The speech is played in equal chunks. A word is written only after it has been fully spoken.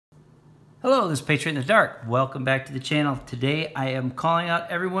Hello, this is Patriot in the Dark. Welcome back to the channel. Today I am calling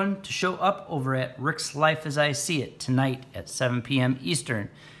out everyone to show up over at Rick's Life as I See It tonight at 7 p.m. Eastern.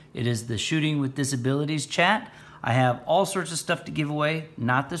 It is the Shooting with Disabilities chat. I have all sorts of stuff to give away.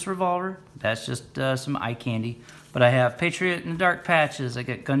 Not this revolver. That's just some eye candy. But I have Patriot in the Dark patches. I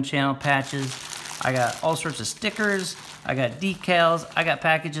got gun channel patches. I got all sorts of stickers. I got decals. I got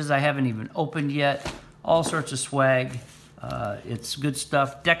packages I haven't even opened yet. All sorts of swag. It's good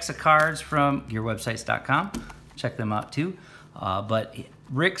stuff. Decks of cards from gearwebsites.com. Check them out too. But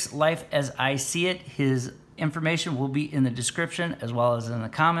Rick's Life as I See It, his information will be in the description as well as in the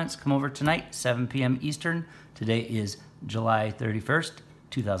comments. Come over tonight, 7 p.m. Eastern. Today is July 31st,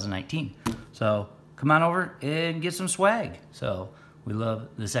 2019. So come on over and get some swag. So we love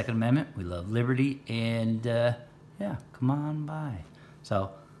the Second Amendment. We love liberty. And yeah, come on by.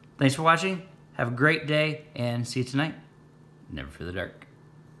 So thanks for watching. Have a great day and see you tonight. Never fear the dark.